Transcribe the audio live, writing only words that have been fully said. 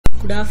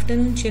Good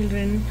afternoon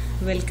children,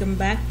 welcome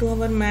back to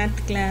our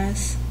math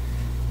class.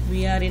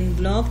 We are in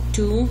block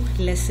 2,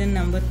 lesson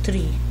number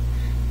 3.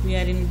 We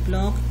are in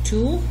block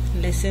 2,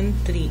 lesson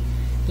 3.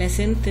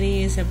 Lesson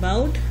 3 is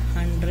about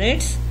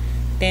hundreds,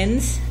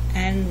 tens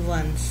and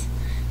ones.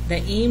 The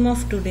aim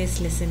of today's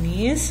lesson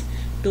is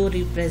to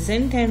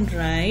represent and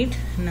write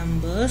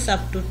numbers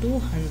up to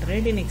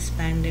 200 in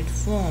expanded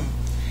form.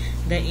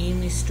 The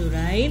aim is to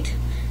write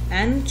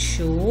and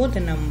show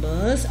the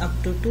numbers up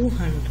to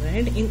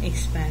 200 in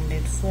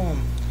expanded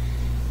form.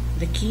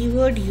 The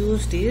keyword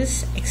used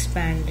is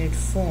expanded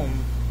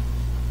form.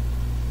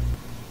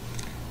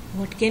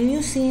 What can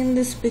you see in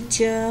this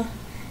picture?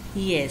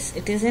 Yes,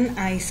 it is an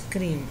ice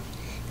cream.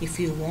 If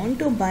you want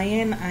to buy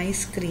an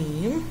ice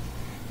cream,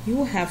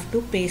 you have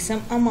to pay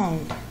some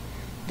amount.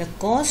 The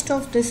cost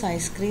of this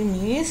ice cream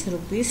is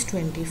rupees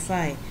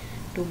 25.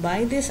 To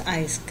buy this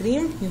ice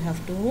cream, you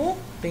have to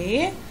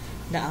pay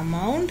the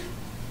amount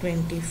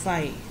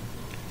 25.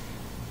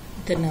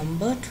 The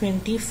number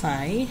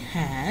 25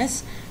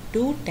 has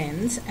 2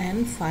 tens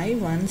and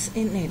 5 ones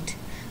in it.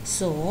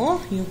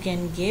 So you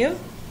can give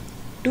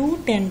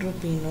 2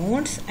 10-rupee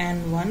notes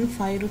and 1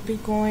 5-rupee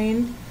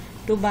coin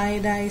to buy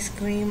the ice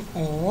cream,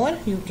 or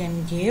you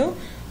can give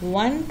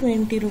 1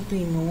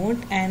 20-rupee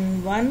note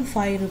and 1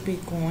 5-rupee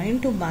coin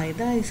to buy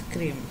the ice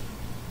cream.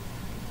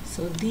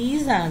 So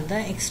these are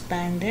the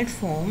expanded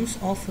forms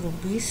of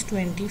rupees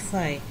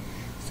 25.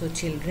 So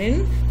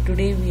children,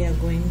 today we are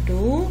going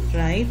to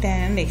write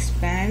and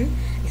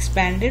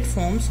expanded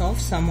forms of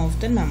some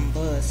of the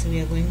numbers. We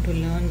are going to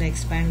learn the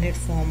expanded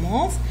form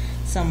of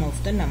some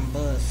of the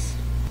numbers.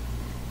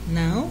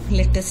 Now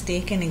let us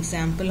take an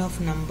example of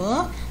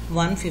number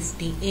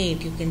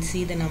 158. You can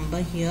see the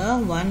number here,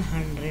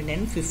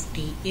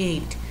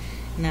 158.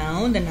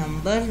 Now the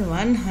number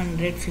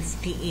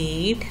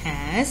 158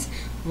 has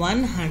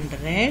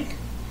 100,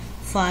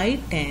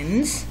 5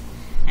 tens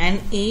and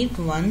 8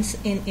 ones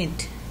in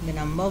it. The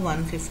number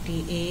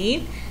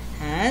 158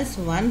 has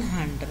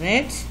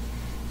 100,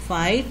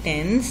 5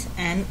 tens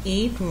and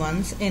 8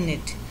 ones in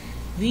it.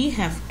 We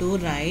have to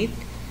write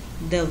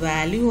the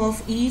value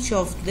of each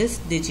of this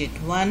digit,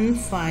 1,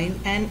 5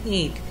 and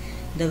 8.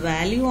 The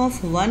value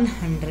of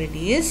 100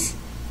 is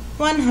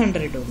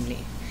 100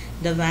 only.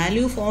 The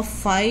value of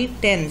 5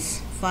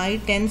 tens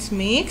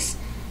makes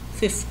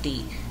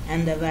 50,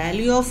 and the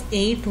value of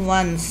 8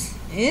 ones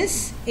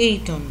is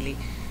 8 only.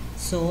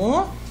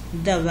 So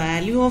the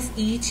value of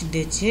each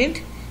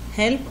digit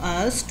help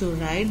us to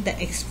write the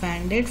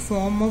expanded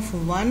form of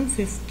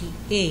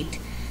 158.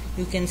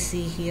 You can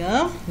see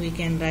here we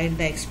can write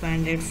the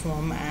expanded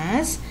form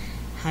as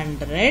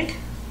 100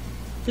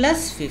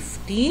 plus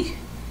 50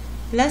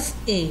 plus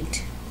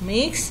 8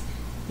 makes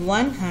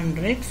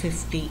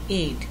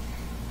 158.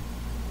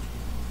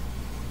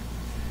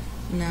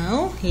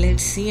 Now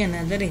let's see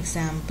another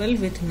example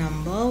with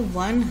number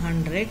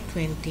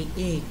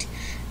 128.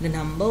 The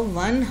number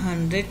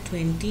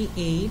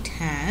 128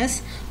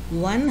 has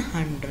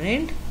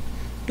 100,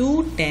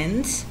 2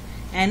 tens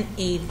and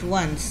 8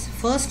 ones.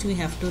 First we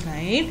have to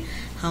write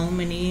how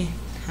many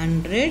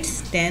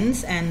hundreds,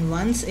 tens and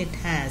ones it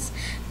has.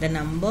 The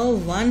number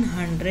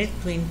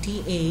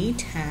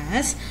 128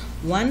 has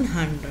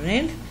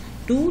 100,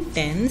 2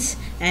 tens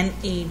and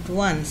 8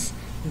 ones.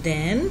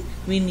 Then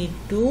we need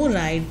to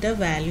write the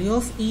value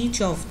of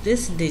each of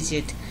this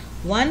digit.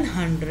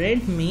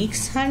 100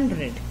 makes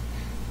 100,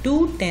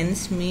 2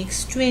 tens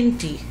makes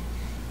 20,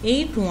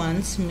 8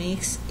 ones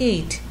makes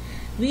 8.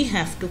 We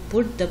have to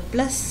put the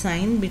plus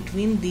sign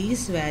between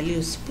these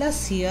values,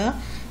 plus here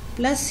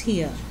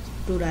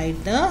to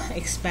write the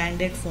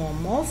expanded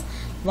form of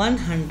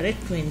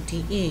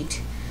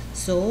 128.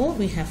 So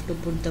we have to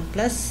put the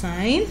plus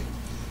sign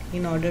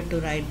in order to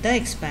write the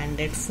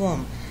expanded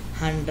form.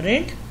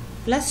 100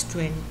 plus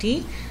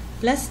 20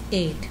 plus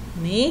 8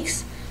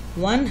 makes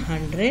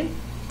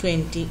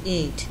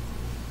 128.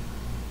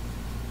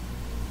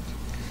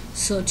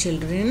 So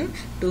children,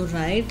 to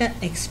write the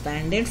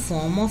expanded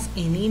form of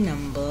any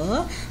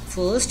number,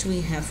 first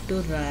we have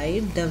to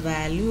write the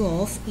value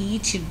of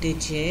each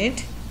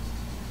digit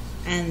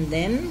and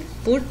then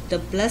put the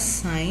plus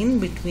sign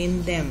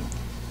between them.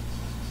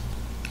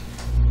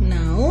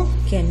 Now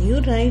can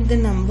you write the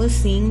number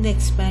seeing the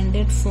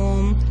expanded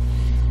form?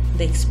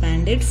 The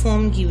expanded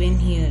form given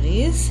here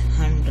is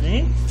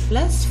 100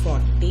 plus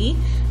 40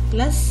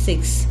 plus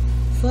 6.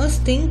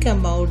 First think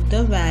about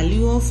the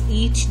value of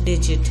each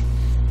digit.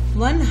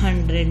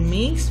 100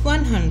 makes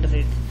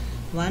 100.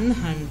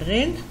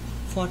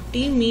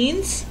 140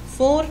 means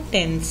 4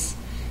 tens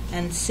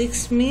and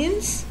 6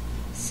 means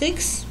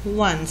 6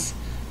 ones.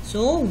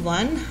 So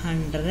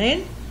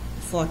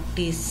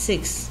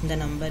 146. The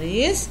number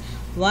is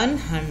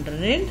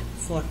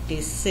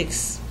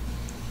 146.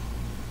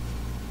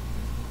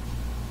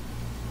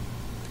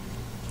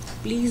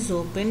 Please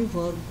open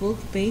workbook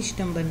page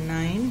number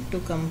 9 to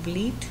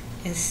complete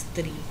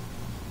S3.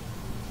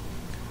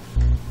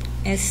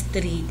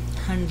 S3,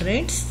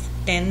 hundreds,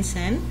 tens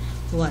and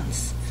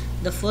ones.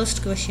 The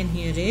first question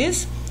here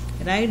is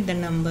Write the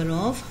number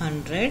of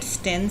hundreds,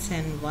 tens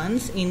and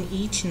ones in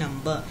each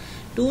number.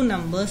 Two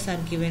numbers are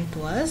given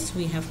to us.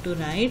 We have to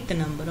write the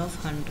number of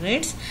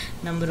hundreds,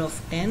 number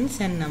of tens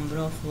and number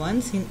of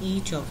ones in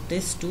each of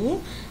these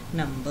two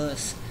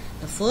numbers.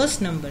 The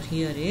first number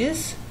here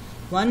is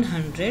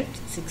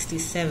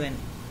 167.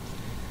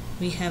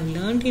 We have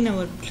learned in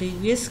our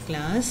previous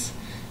class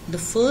the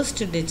first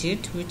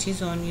digit, which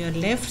is on your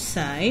left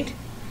side,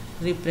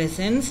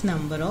 represents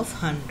number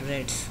of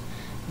hundreds.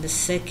 The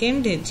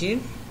second digit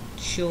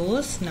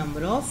shows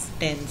number of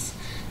tens,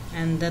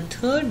 and the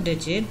third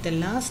digit, the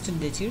last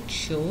digit,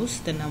 shows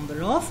the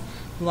number of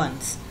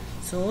ones.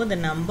 So the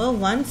number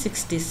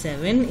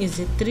 167 is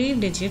a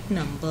 3-digit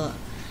number.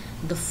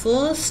 The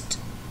first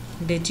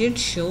digit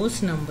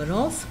shows number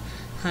of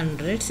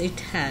hundreds it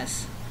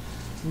has.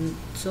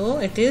 So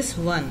it is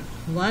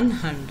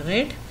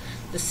 100.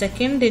 The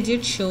second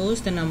digit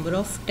shows the number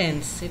of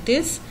tens. It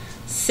is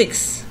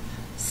 6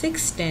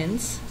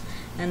 tens.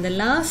 And the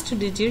last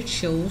digit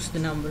shows the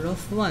number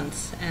of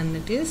ones, and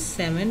it is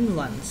 7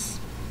 ones.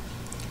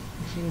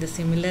 In the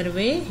similar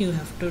way you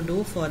have to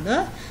do for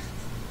the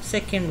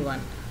second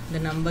one. The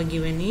number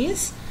given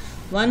is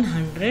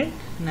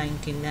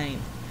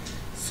 199.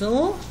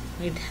 So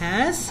it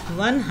has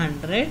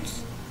 100,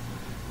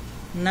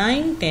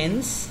 9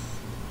 tens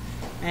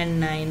and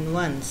 9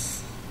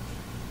 ones.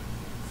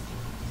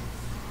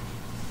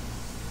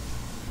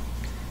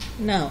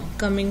 Now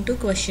coming to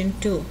question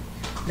 2.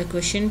 The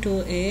question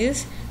 2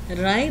 is,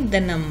 write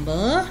the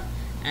number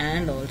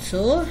and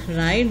also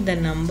write the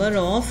number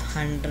of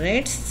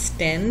hundreds,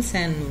 tens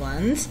and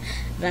ones.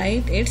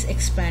 Write its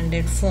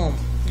expanded form.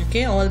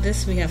 Okay, all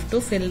this we have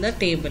to fill the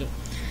table.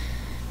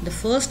 The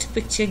first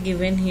picture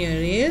given here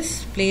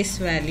is place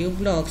value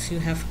blocks.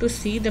 You have to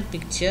see the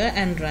picture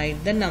and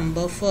write the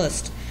number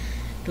first.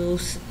 To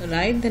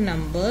write the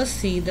number,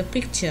 see the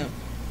picture.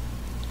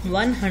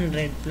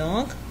 100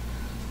 block,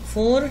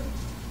 4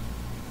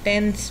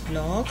 tens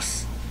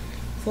blocks,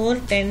 4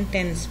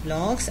 tens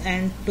blocks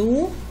and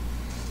 2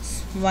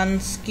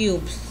 ones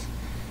cubes.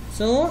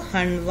 So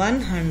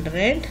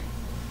 100,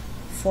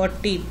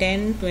 40,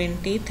 10,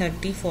 20,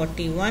 30,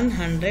 40,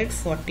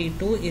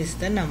 142 is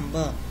the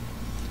number.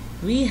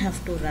 We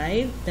have to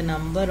write the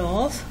number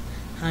of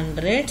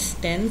hundreds,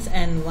 tens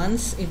and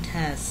ones it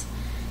has.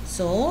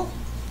 So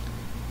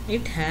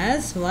it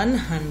has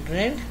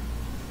 100,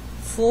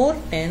 4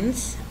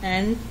 tens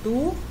and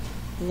 2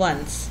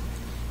 ones.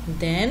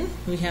 Then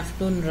we have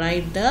to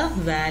write the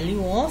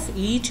value of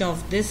each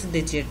of these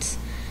digits.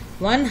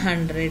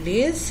 100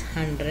 is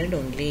 100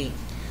 only.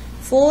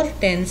 4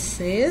 tens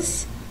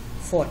is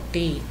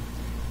 40.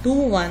 2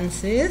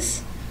 ones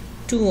is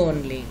 2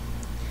 only.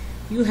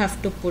 You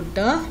have to put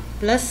a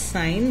plus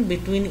sign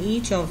between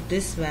each of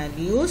these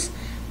values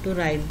to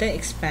write the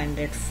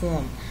expanded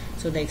form.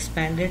 So the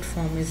expanded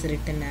form is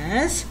written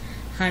as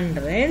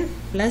 100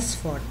 plus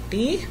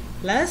 40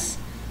 plus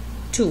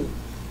 2.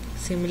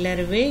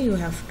 Similar way you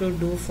have to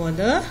do for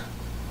the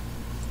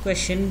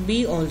question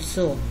B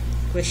also.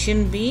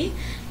 Question B,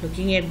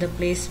 looking at the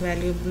place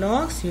value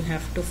blocks, you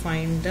have to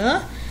find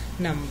the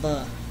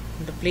number.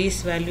 The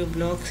place value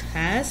block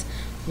has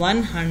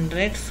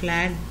 100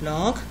 flat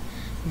block,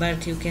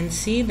 but you can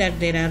see that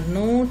there are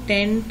no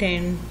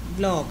 10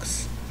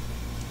 blocks.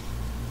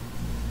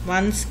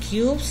 Ones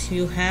cubes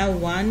you have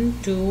 1,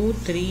 2,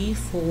 3,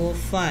 4,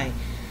 5.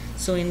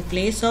 So in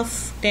place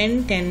of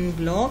 10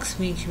 blocks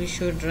we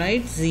should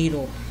write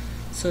 0.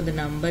 So the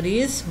number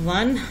is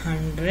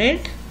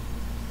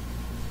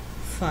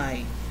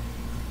 105.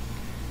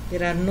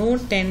 There are no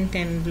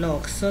 10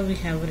 blocks, so we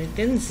have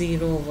written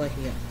 0 over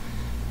here.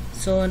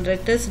 So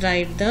let us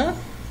write the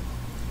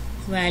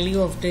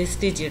value of these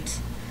digits.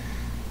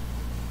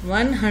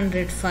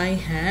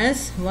 105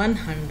 has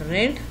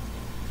 100,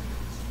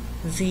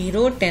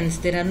 0 tens.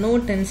 There are no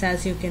tens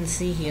as you can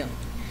see here.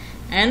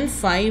 And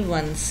 5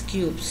 ones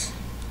cubes.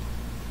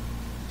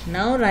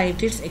 Now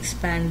write its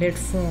expanded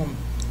form.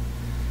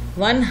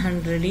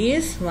 100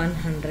 is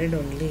 100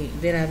 only.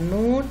 There are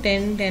no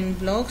 10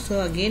 blocks,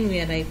 so again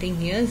we are writing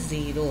here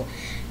 0.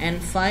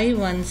 And 5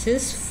 ones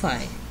is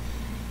 5.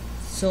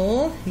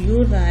 So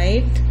you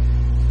write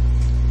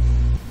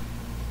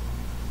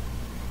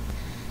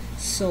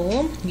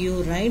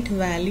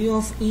value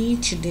of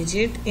each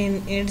digit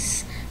in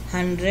its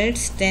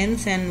hundreds,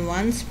 tens and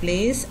ones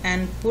place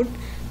and put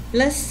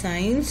plus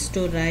signs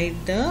to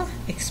write the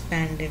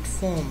expanded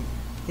form.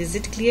 Is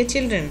it clear,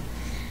 children?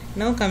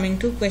 Now coming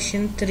to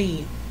question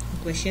 3.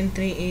 Question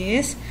 3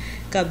 is,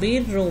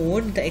 Kabir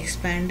wrote the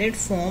expanded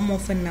form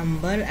of a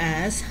number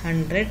as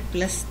 100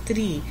 plus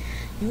 3.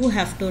 You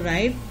have to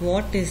write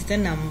what is the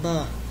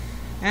number.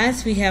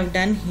 As we have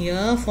done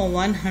here for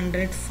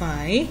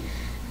 105,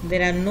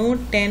 there are no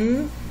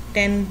 10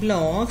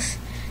 blocks.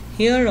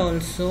 Here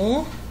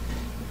also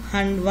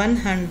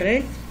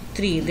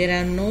 103.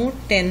 There are no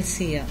tens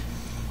here.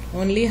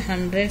 Only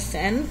hundreds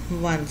and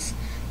ones.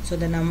 So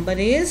the number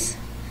is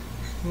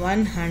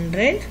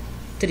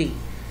 103.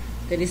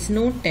 There is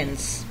no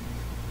tens.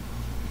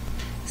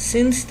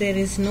 Since there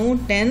is no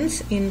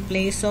tens, in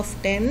place of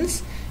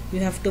tens you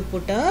have to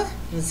put a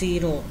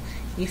 0.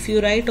 If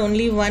you write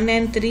only 1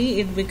 and 3,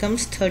 it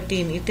becomes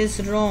 13. It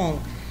is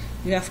wrong.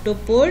 You have to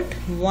put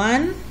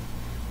 1,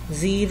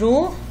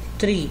 0,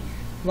 3.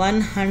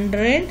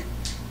 100,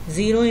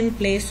 0 in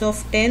place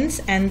of tens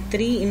and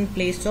 3 in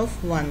place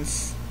of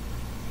ones.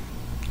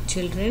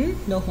 Children,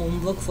 the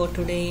homework for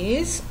today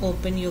is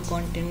open your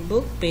content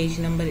book, page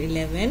number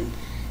 11,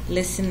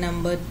 lesson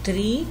number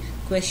 3.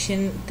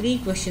 Three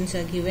questions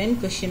are given,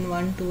 question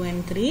 1, 2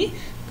 and 3.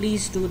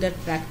 Please do that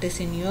practice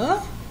in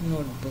your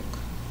notebook.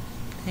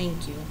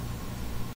 Thank you.